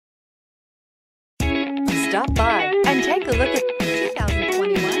Stop by and take a look at the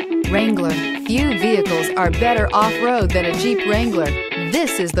 2021 Wrangler. Few vehicles are better off-road than a Jeep Wrangler.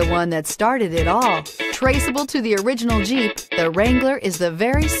 This is the one that started it all. Traceable to the original Jeep, the Wrangler is the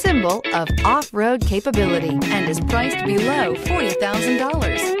very symbol of off-road capability and is priced below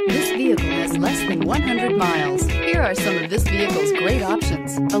 $40,000. This vehicle has less than 100 miles. Here are some of this vehicle's great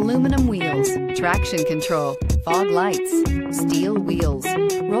options: aluminum wheels, traction control, fog lights, steel wheels,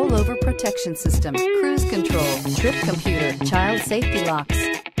 rollover protection system, cruise control, trip computer, child safety locks,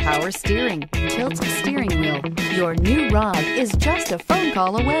 power steering, tilt steering wheel. Your new ride is just a phone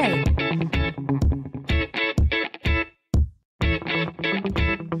call away.